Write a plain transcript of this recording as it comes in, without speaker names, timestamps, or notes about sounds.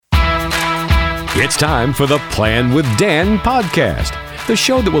It's time for the Plan with Dan podcast, the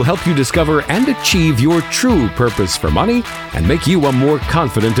show that will help you discover and achieve your true purpose for money and make you a more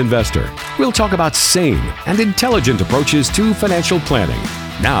confident investor. We'll talk about sane and intelligent approaches to financial planning.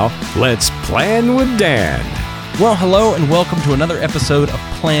 Now, let's Plan with Dan. Well, hello and welcome to another episode of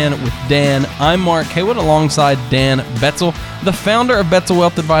Plan with Dan. I'm Mark Haywood alongside Dan Betzel, the founder of Betzel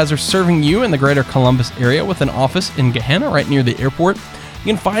Wealth Advisors, serving you in the greater Columbus area with an office in Gehenna right near the airport. You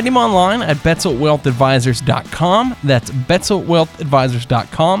can find him online at BetzelWealthAdvisors.com. That's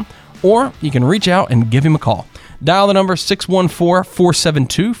BetzelWealthAdvisors.com. Or you can reach out and give him a call. Dial the number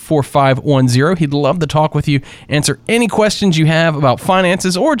 614-472-4510. He'd love to talk with you, answer any questions you have about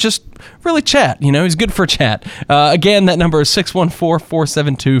finances, or just really chat. You know, he's good for chat. Again, that number is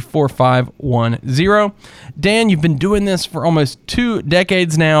 614-472-4510. Dan, you've been doing this for almost 2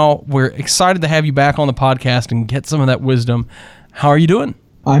 decades now. We're excited to have you back on the podcast and get some of that wisdom. How are you doing?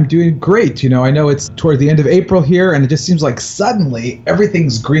 I'm doing great. You know, I know it's toward the end of April here, and it just seems like suddenly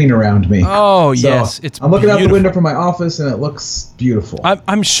everything's green around me. Oh, so yes. I'm looking out the window from my office, and it looks beautiful.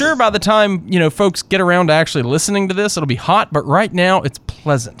 I'm sure by the time, folks get around to actually listening to this, it'll be hot, but right now it's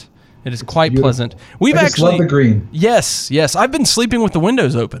pleasant. It's quite beautiful. Pleasant. I just love the green. Yes. I've been sleeping with the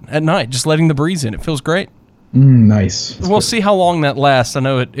windows open at night, just letting the breeze in. It feels great. Nice. We'll see how long that lasts. I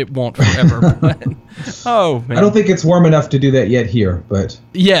know it won't forever. But, oh, man. I don't think it's warm enough to do that yet here, but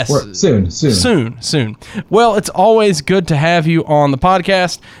yes, soon. Well, it's always good to have you on the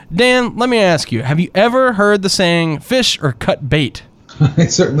podcast. Dan, let me ask you, have you ever heard the saying, fish or cut bait? I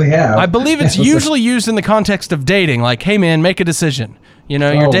certainly have. I believe it's usually used in the context of dating, like, hey, man, make a decision.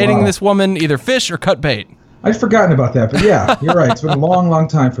 You're dating this woman, either fish or cut bait. I'd forgotten about that, but yeah, you're right. It's been a long, long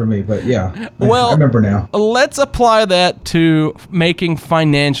time for me, but yeah, I remember now. Let's apply that to making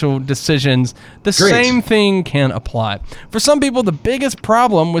financial decisions. The same thing can apply. For some people, the biggest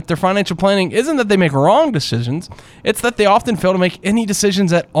problem with their financial planning isn't that they make wrong decisions. It's that they often fail to make any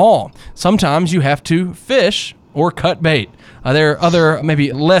decisions at all. Sometimes you have to fish or cut bait. There are other,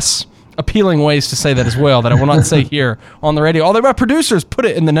 maybe less appealing ways to say that as well that I will not say here on the radio. Although my producers put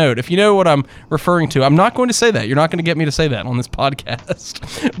it in the note. If you know what I'm referring to, I'm not going to say that. You're not going to get me to say that on this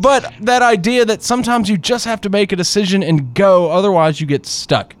podcast. But that idea that sometimes you just have to make a decision and go, otherwise you get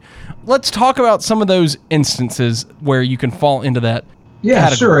stuck. Let's talk about some of those instances where you can fall into that. Yeah,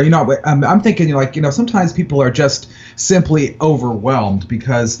 category. Sure. I'm thinking sometimes people are just simply overwhelmed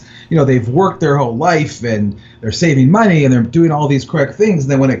because, they've worked their whole life and they're saving money and they're doing all these correct things.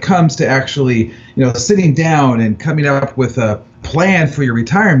 And then when it comes to actually, sitting down and coming up with a plan for your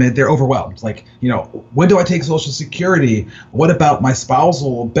retirement, they're overwhelmed. Like, when do I take Social Security? What about my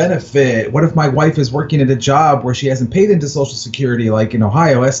spousal benefit? What if my wife is working at a job where she hasn't paid into Social Security, like in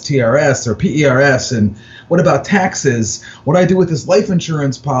Ohio, STRS or PERS? And what about taxes? What do I do with this life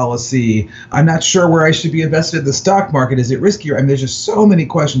insurance policy? I'm not sure where I should be invested in the stock market. Is it riskier? I mean, there's just so many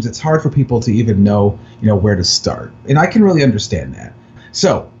questions. It's hard for people to even know, where to start. And I can really understand that.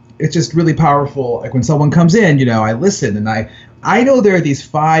 So it's just really powerful. Like when someone comes in, I listen and I know there are these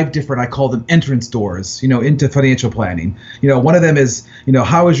 5 different, I call them entrance doors, into financial planning. One of them is,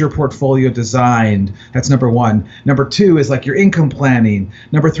 how is your portfolio designed? That's number 1. Number 2 is like your income planning.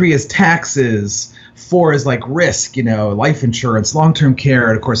 Number 3 is taxes. 4 is like risk, life insurance, long-term care.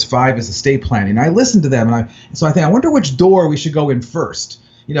 And of course, 5 is estate planning. I listen to them and so I think, I wonder which door we should go in first.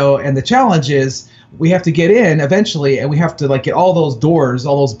 And the challenge is we have to get in eventually, and we have to get all those doors,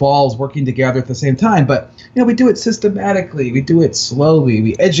 all those balls working together at the same time. But we do it systematically, we do it slowly,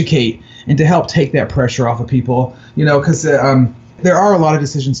 we educate, and to help take that pressure off of people. Because there are a lot of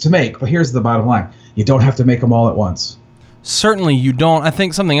decisions to make. But here's the bottom line: you don't have to make them all at once. Certainly you don't. I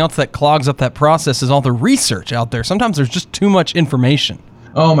think something else that clogs up that process is all the research out there. Sometimes there's just too much information.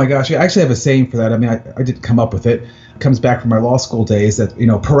 Oh my gosh, I actually have a saying for that. I mean, I didn't come up with it. It comes back from my law school days that,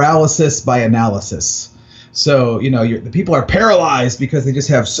 paralysis by analysis. So, the people are paralyzed because they just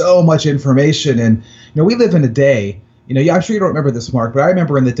have so much information. And, we live in a day, I'm sure you don't remember this, Mark, but I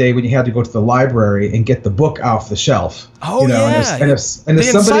remember in the day when you had to go to the library and get the book off the shelf. Oh, yeah. And if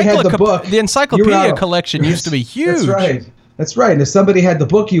somebody had the book. The encyclopedia collection used to be huge. That's right. And if somebody had the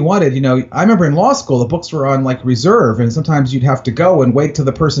book you wanted, I remember in law school, the books were on reserve, and sometimes you'd have to go and wait till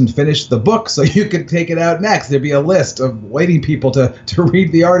the person finished the book so you could take it out next. There'd be a list of waiting people to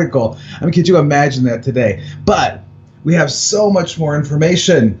read the article. I mean, could you imagine that today? But we have so much more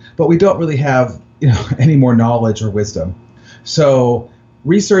information, but we don't really have, any more knowledge or wisdom. So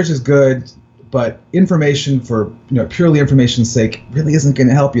research is good, but information for purely information's sake really isn't going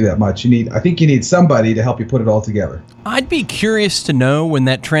to help you that much. I think you need somebody to help you put it all together. I'd be curious to know when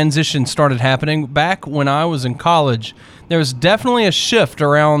that transition started happening. Back when I was in college, there was definitely a shift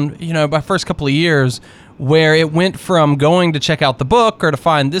around, my first couple of years where it went from going to check out the book or to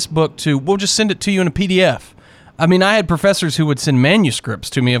find this book to, we'll just send it to you in a PDF. I mean, I had professors who would send manuscripts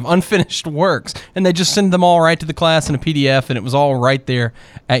to me of unfinished works, and they just send them all right to the class in a PDF, and it was all right there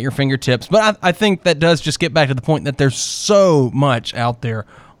at your fingertips. But I think that does just get back to the point that there's so much out there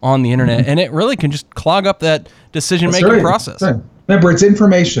on the internet, and it really can just clog up that decision-making process. That's right. Remember, it's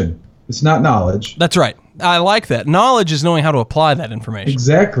information. It's not knowledge. That's right. I like that. Knowledge is knowing how to apply that information.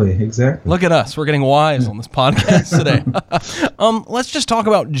 Exactly. Look at us. We're getting wise on this podcast today. Let's just talk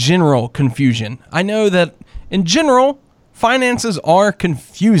about general confusion. I know that in general, finances are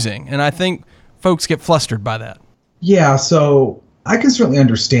confusing, and I think folks get flustered by that. Yeah, so I can certainly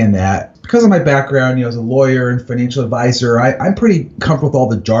understand that. Because of my background, as a lawyer and financial advisor, I'm pretty comfortable with all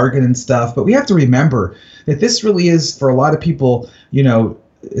the jargon and stuff, but we have to remember that this really is, for a lot of people,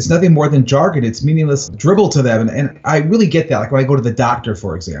 it's nothing more than jargon. It's meaningless dribble to them. And I really get that. Like when I go to the doctor,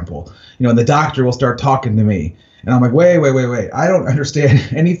 for example, and the doctor will start talking to me. And I'm like, wait. I don't understand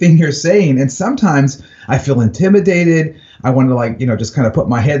anything you're saying. And sometimes I feel intimidated. I want to just kind of put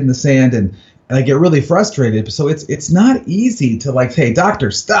my head in the sand and I get really frustrated. So it's not easy to hey,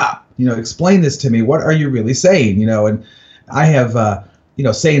 doctor, stop, explain this to me. What are you really saying? And I have,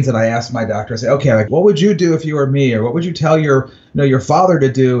 sayings that I ask my doctor. I say, okay, what would you do if you were me? Or what would you tell your father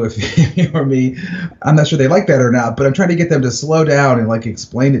to do if you were me? I'm not sure they like that or not, but I'm trying to get them to slow down and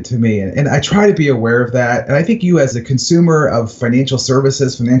explain it to me. And I try to be aware of that. And I think you as a consumer of financial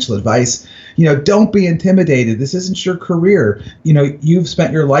services, financial advice, don't be intimidated. This isn't your career. You've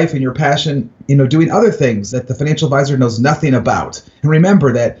spent your life and your passion, doing other things that the financial advisor knows nothing about. And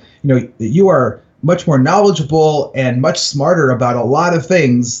remember that, you are much more knowledgeable and much smarter about a lot of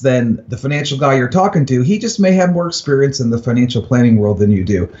things than the financial guy you're talking to. He just may have more experience in the financial planning world than you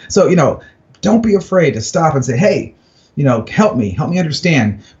do. So, don't be afraid to stop and say, hey, help me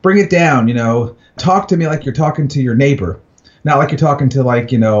understand, bring it down, talk to me like you're talking to your neighbor, not like you're talking to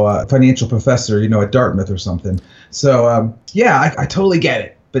a financial professor, at Dartmouth or something. So, I totally get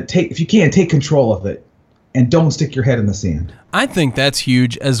it. But if you can, take control of it. And don't stick your head in the sand. I think that's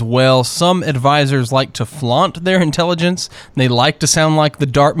huge as well. Some advisors like to flaunt their intelligence. They like to sound like the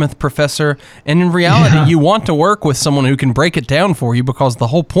Dartmouth professor. And in reality, you want to work with someone who can break it down for you, because the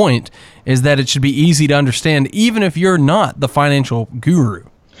whole point is that it should be easy to understand, even if you're not the financial guru.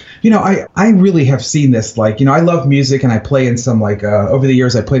 I really have seen this. I love music, and I play in some, over the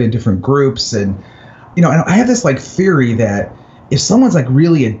years, I played in different groups. And, I have this, theory that if someone's,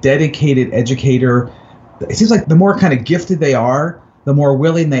 really a dedicated educator, it seems like the more kind of gifted they are, the more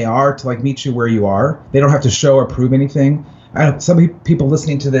willing they are to meet you where you are. They don't have to show or prove anything. I know some people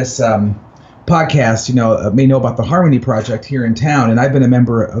listening to this podcast, may know about the Harmony Project here in town, and I've been a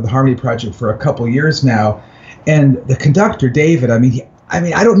member of the Harmony Project for a couple years now. And the conductor, David,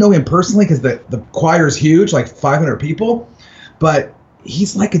 I don't know him personally because the choir is huge, 500 people, but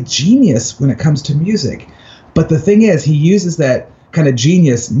he's like a genius when it comes to music. But the thing is, he uses that kind of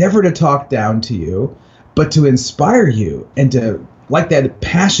genius never to talk down to you, but to inspire you and to that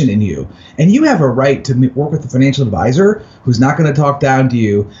passion in you. And you have a right to work with a financial advisor who's not going to talk down to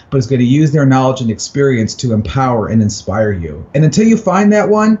you, but is going to use their knowledge and experience to empower and inspire you. And until you find that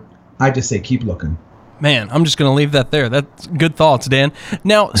one, I just say keep looking. Man, I'm just going to leave that there. That's good thoughts, Dan.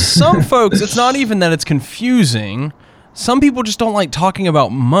 Now, some folks, it's not even that it's confusing. Some people just don't like talking about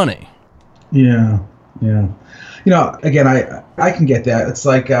money. Yeah. Again, I can get that. It's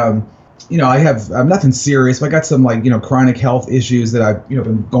I'm nothing serious, but I got some chronic health issues that I've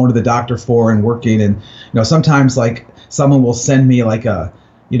been going to the doctor for and working. And sometimes someone will send me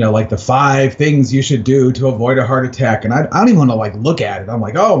the 5 things you should do to avoid a heart attack, and I don't even want to look at it. I'm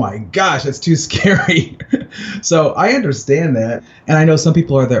like, oh my gosh, that's too scary. So I understand that, and I know some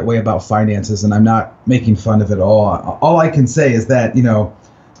people are that way about finances, and I'm not making fun of it all. All I can say is that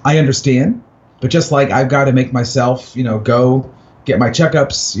I understand, but just I've got to make myself go get my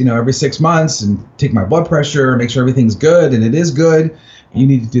checkups, every 6 months and take my blood pressure, make sure everything's good, and it is good. You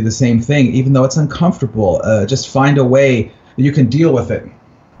need to do the same thing, even though it's uncomfortable. Just find a way that you can deal with it.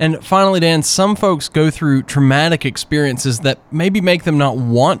 And finally, Dan, some folks go through traumatic experiences that maybe make them not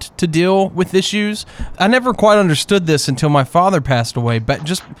want to deal with issues. I never quite understood this until my father passed away, but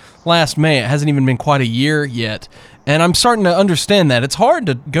just last May. It hasn't even been quite a year yet. And I'm starting to understand that. It's hard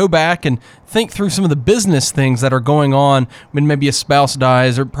to go back and think through some of the business things that are going on when maybe a spouse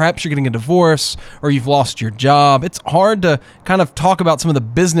dies, or perhaps you're getting a divorce, or you've lost your job. It's hard to kind of talk about some of the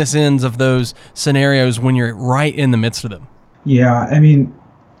business ends of those scenarios when you're right in the midst of them. Yeah,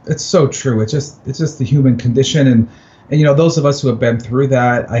 it's so true. It's just the human condition. And those of us who have been through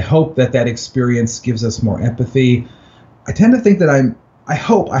that, I hope that experience gives us more empathy. I tend to think that I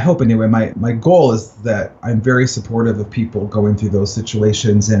hope anyway, my goal is that I'm very supportive of people going through those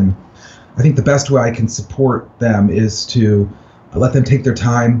situations. And I think the best way I can support them is to let them take their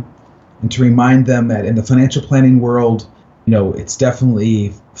time and to remind them that in the financial planning world, it's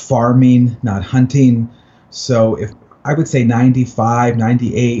definitely farming, not hunting. So if I would say 95,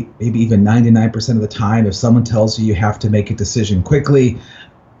 98, maybe even 99% of the time, if someone tells you have to make a decision quickly,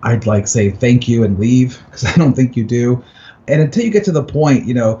 I'd say thank you and leave, because I don't think you do. And until you get to the point,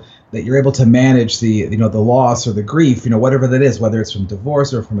 that you're able to manage the loss or the grief, whatever that is, whether it's from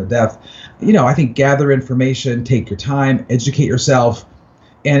divorce or from a death, I think gather information, take your time, educate yourself.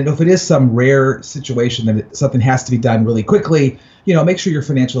 And if it is some rare situation that something has to be done really quickly, make sure your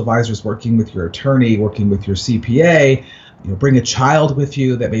financial advisor is working with your attorney, working with your CPA. Bring a child with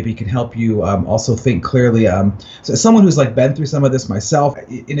you that maybe can help you also think clearly. So as someone who's been through some of this myself,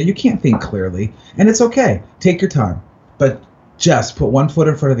 you can't think clearly, and it's okay. Take your time, but just put one foot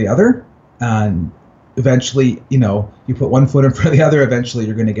in front of the other, and eventually, you put one foot in front of the other, eventually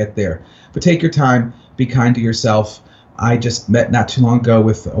you're going to get there. But take your time, be kind to yourself. I just met not too long ago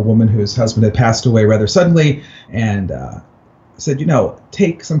with a woman whose husband had passed away rather suddenly, and said,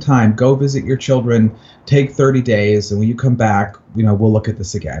 take some time, go visit your children, take 30 days, and when you come back, we'll look at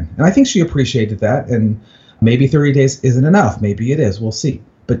this again. And I think she appreciated that, and maybe 30 days isn't enough. Maybe it is. We'll see.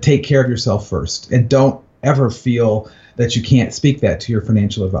 But take care of yourself first, and don't ever feel that you can't speak that to your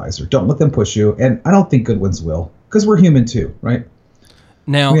financial advisor. Don't let them push you, and I don't think good ones will, because we're human too, right?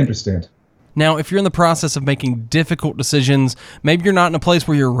 Now, we understand. Now, if you're in the process of making difficult decisions, maybe you're not in a place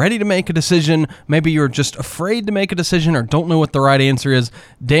where you're ready to make a decision, maybe you're just afraid to make a decision or don't know what the right answer is,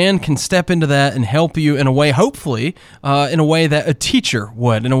 Dan can step into that and help you in a way, hopefully, in a way that a teacher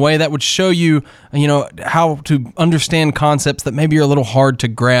would, in a way that would show you, how to understand concepts that maybe are a little hard to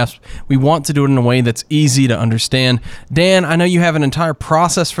grasp. We want to do it in a way that's easy to understand. Dan, I know you have an entire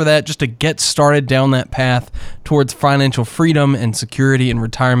process for that, just to get started down that path towards financial freedom and security and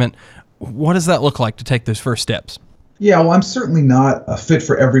retirement. What does that look like to take those first steps? Yeah, well, I'm certainly not a fit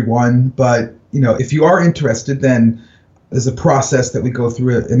for everyone, but if you are interested, then there's a process that we go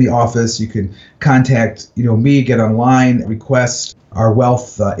through in the office. You can contact me, get online, request our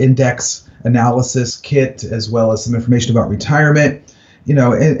wealth index analysis kit, as well as some information about retirement.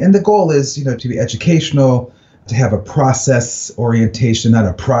 And the goal is to be educational, to have a process orientation, not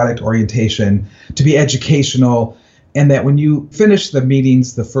a product orientation, to be educational. And that when you finish the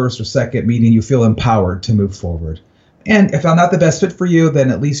meetings, the first or second meeting, you feel empowered to move forward. And if I'm not the best fit for you,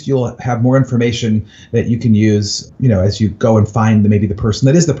 then at least you'll have more information that you can use, as you go and find maybe the person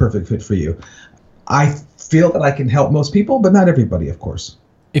that is the perfect fit for you. I feel that I can help most people, but not everybody, of course.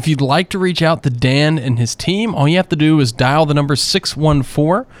 If you'd like to reach out to Dan and his team, all you have to do is dial the number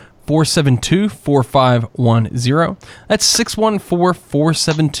 614-472-4510. That's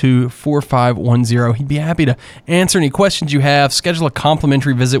 614-472-4510. He'd be happy to answer any questions you have, schedule a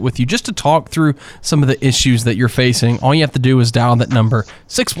complimentary visit with you just to talk through some of the issues that you're facing. All you have to do is dial that number,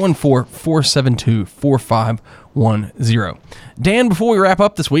 614-472-4510. Dan, before we wrap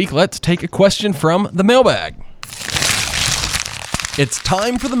up this week, let's take a question from the mailbag. It's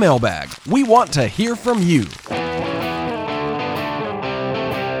time for the mailbag. We want to hear from you.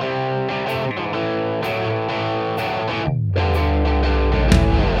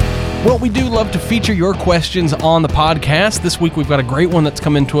 Well, we do love to feature your questions on the podcast. This week, we've got a great one that's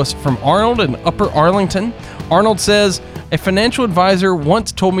come in to us from Arnold in Upper Arlington. Arnold says, a financial advisor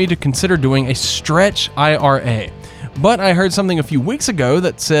once told me to consider doing a stretch IRA. But I heard something a few weeks ago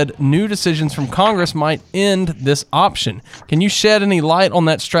that said new decisions from Congress might end this option. Can you shed any light on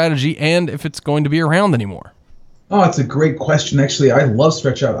that strategy and if it's going to be around anymore? Oh, it's a great question. Actually, I love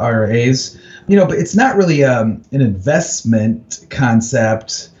stretch out IRAs, but it's not really an investment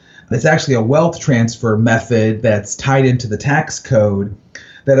concept. It's actually a wealth transfer method that's tied into the tax code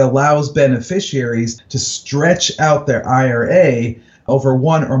that allows beneficiaries to stretch out their IRA over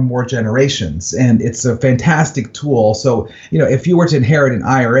one or more generations. And it's a fantastic tool. So, if you were to inherit an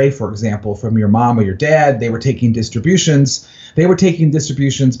IRA, for example, from your mom or your dad, they were taking distributions. They were taking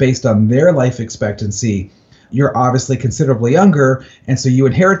distributions based on their life expectancy. You're obviously considerably younger, and so you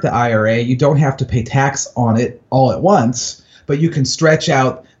inherit the IRA. You don't have to pay tax on it all at once, but you can stretch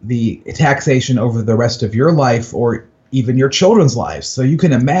out the taxation over the rest of your life or even your children's lives. So you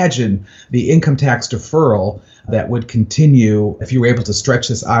can imagine the income tax deferral that would continue if you were able to stretch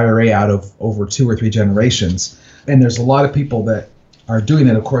this IRA out of over 2 or 3 generations. And there's a lot of people that are doing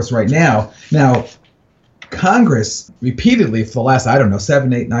it, of course, right now. Now, Congress repeatedly for the last,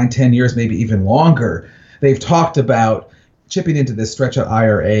 7, 8, 9, 10 years, maybe even longer, they've talked about chipping into this stretch out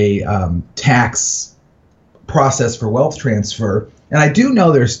IRA tax process for wealth transfer. And I do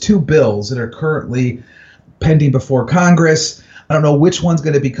know there's 2 bills that are currently pending before Congress. I don't know which one's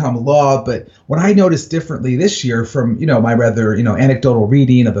going to become law, but what I noticed differently this year from, my rather, anecdotal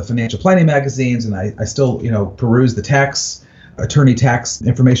reading of the financial planning magazines, and I still, peruse the attorney tax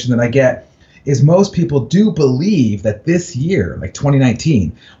information that I get, is most people do believe that this year, like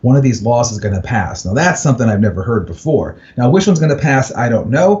 2019, one of these laws is going to pass. Now, that's something I've never heard before. Now, which one's going to pass, I don't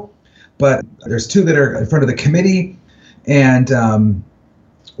know, but there's 2 that are in front of the committee, and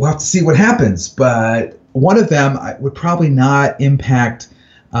we'll have to see what happens. But one of them would probably not impact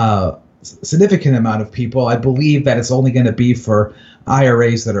a significant amount of people. I believe that it's only going to be for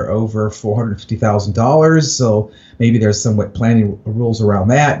IRAs that are over $450,000. So maybe there's somewhat planning rules around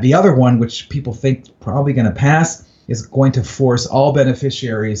that. The other one, which people think probably going to pass, is going to force all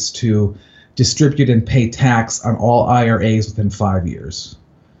beneficiaries to distribute and pay tax on all IRAs within 5 years.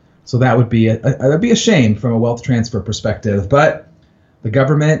 So that would be that'd be a shame from a wealth transfer perspective. But the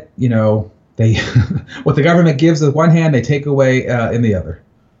government, they what the government gives with one hand, they take away in the other.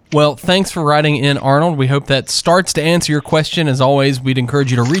 Well, thanks for writing in, Arnold. We hope that starts to answer your question. As always, we'd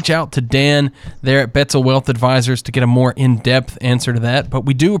encourage you to reach out to Dan there at Betzel Wealth Advisors to get a more in-depth answer to that. But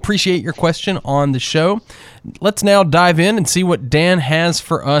we do appreciate your question on the show. Let's now dive in and see what Dan has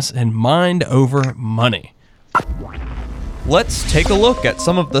for us in Mind Over Money. Let's take a look at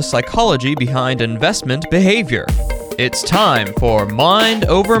some of the psychology behind investment behavior. It's time for Mind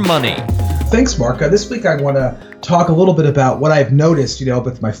Over Money. Thanks, Mark. This week I want to talk a little bit about what I've noticed,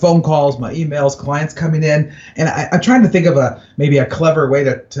 with my phone calls, my emails, clients coming in. And I'm trying to think of maybe a clever way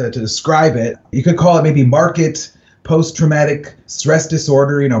to describe it. You could call it maybe market post-traumatic stress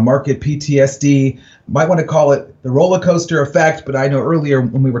disorder, market PTSD. Might want to call it the roller coaster effect, but I know earlier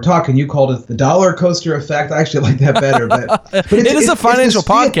when we were talking, you called it the dollar coaster effect. I actually like that better. But it is a financial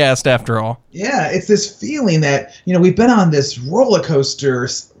podcast after all. Yeah, it's this feeling that, we've been on this roller coaster,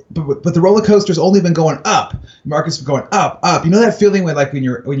 but the roller coaster's only been going up. Market's been going up, up. You know that feeling when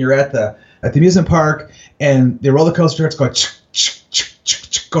you're at the amusement park and the roller coaster it's going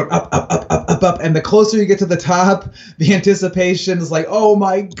going up, up, up, up, up, up, and the closer you get to the top, the anticipation is like, oh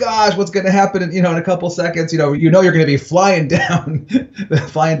my gosh, what's going to happen in a couple seconds? You're going to be flying down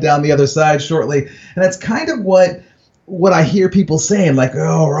the other side shortly, and that's kind of what I hear people saying, like,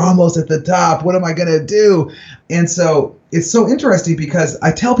 oh, we're almost at the top. What am I going to do? And so it's so interesting because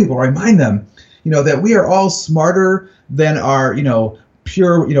I tell people, remind them, that we are all smarter than our,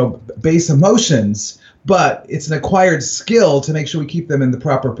 pure, base emotions, but it's an acquired skill to make sure we keep them in the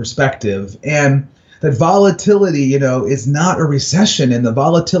proper perspective. And that volatility, is not a recession, and the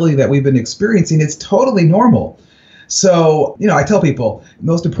volatility that we've been experiencing, it's totally normal. So, I tell people the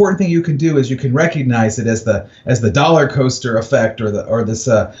most important thing you can do is you can recognize it as the dollar coaster effect or this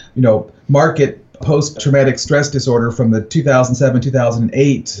market post-traumatic stress disorder from the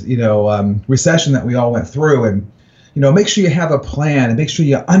 2007-2008 recession that we all went through, and make sure you have a plan and make sure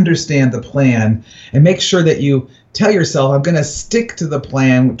you understand the plan and make sure that you tell yourself, I'm going to stick to the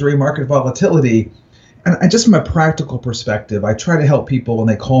plan during market volatility. And just from a practical perspective, I try to help people when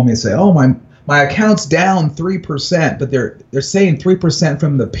they call me and say, oh, my account's down 3%, but they're saying 3%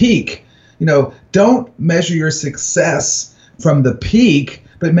 from the peak. Don't measure your success from the peak,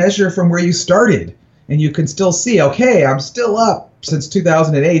 but measure from where you started. And you can still see, okay, I'm still up since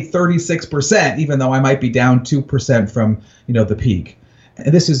 2008, 36%, even though I might be down 2% from, the peak.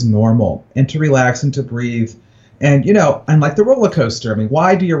 And this is normal. And to relax and to breathe. And, unlike the roller coaster,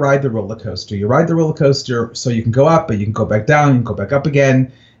 why do you ride the roller coaster? You ride the roller coaster so you can go up, but you can go back down, you can go back up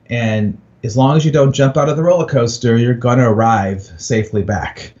again. And as long as you don't jump out of the roller coaster, you're going to arrive safely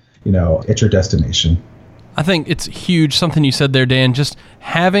back, at your destination. I think it's huge, something you said there, Dan, just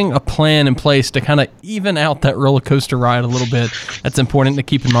having a plan in place to kind of even out that roller coaster ride a little bit. That's important to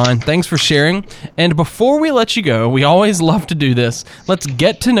keep in mind. Thanks for sharing. And before we let you go, we always love to do this. Let's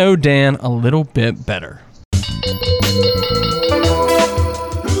get to know Dan a little bit better.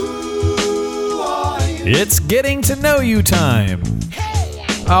 It's getting to know you time.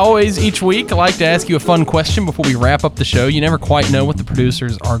 I always, each week, like to ask you a fun question before we wrap up the show. You never quite know what the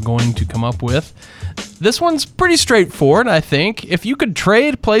producers are going to come up with. This one's pretty straightforward, I think. If you could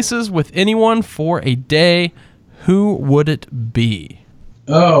trade places with anyone for a day, who would it be?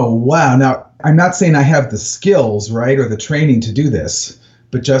 Oh, wow. Now, I'm not saying I have the skills, right, or the training to do this,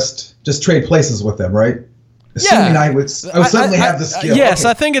 but just trade places with them, right? Assuming I would certainly have the skills. Yes,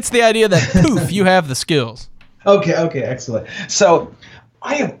 okay. I think it's the idea that, poof, you have the skills. Okay, excellent. So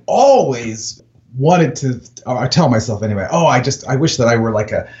I have always wanted to, I tell myself anyway, I wish that I were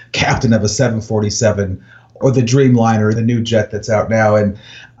like a captain of a 747 or the Dreamliner, the new jet that's out now. And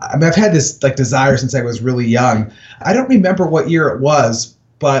I mean, I've had this like desire since I was really young. I don't remember what year it was,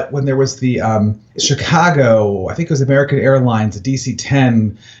 but when there was the Chicago, I think it was American Airlines, the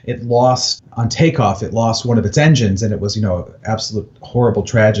DC-10, it lost on takeoff. It lost one of its engines, and it was, absolute horrible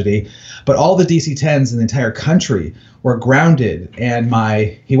tragedy. But all the DC-10s in the entire country were grounded. And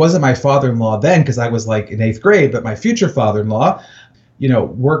he wasn't my father-in-law then because I was like in 8th grade, but my future father-in-law,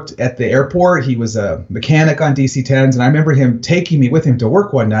 worked at the airport. He was a mechanic on DC-10s, and I remember him taking me with him to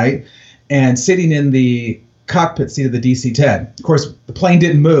work one night and sitting in the cockpit seat of the DC-10. Of course, the plane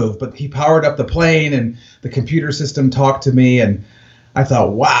didn't move, but he powered up the plane and the computer system talked to me, and I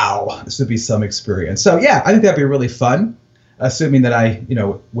thought, wow, this would be some experience. So yeah, I think that'd be really fun, assuming that I,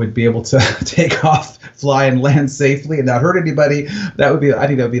 would be able to take off, fly, and land safely and not hurt anybody. I think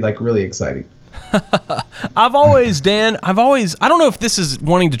that would be like really exciting. I've always, I don't know if this is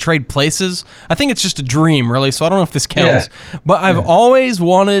wanting to trade places. I think it's just a dream, really, so I don't know if this counts. Yeah. But I've always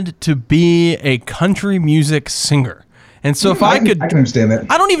wanted to be a country music singer. And so if I can understand that.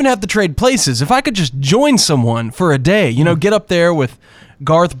 I don't even have to trade places. If I could just join someone for a day, get up there with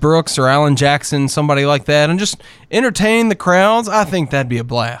Garth Brooks or Alan Jackson, somebody like that, and just entertain the crowds, I think that'd be a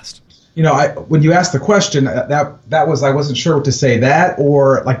blast. When you asked the question, that was, I wasn't sure what to say, that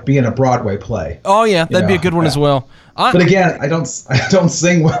or like be in a Broadway play. Oh yeah, that'd be a good one as well. But again, I don't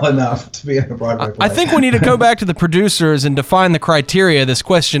sing well enough to be in a Broadway play. I think we need to go back to the producers and define the criteria of this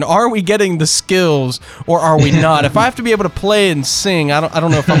question. Are we getting the skills or are we not? If I have to be able to play and sing, I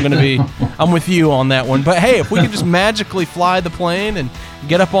don't know if I'm going to be. I'm with you on that one. But hey, if we could just magically fly the plane and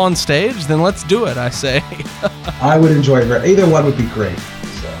get up on stage, then let's do it, I say. I would enjoy it. Either one would be great.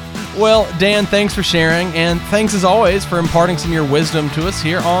 Well, Dan, thanks for sharing, and thanks as always for imparting some of your wisdom to us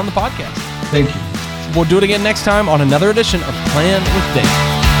here on the podcast. Thank you. We'll do it again next time on another edition of Plan with Dan.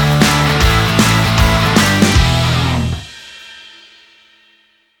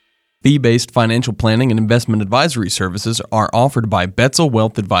 Fee-based financial planning and investment advisory services are offered by Betzel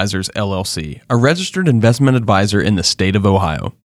Wealth Advisors, LLC, a registered investment advisor in the state of Ohio.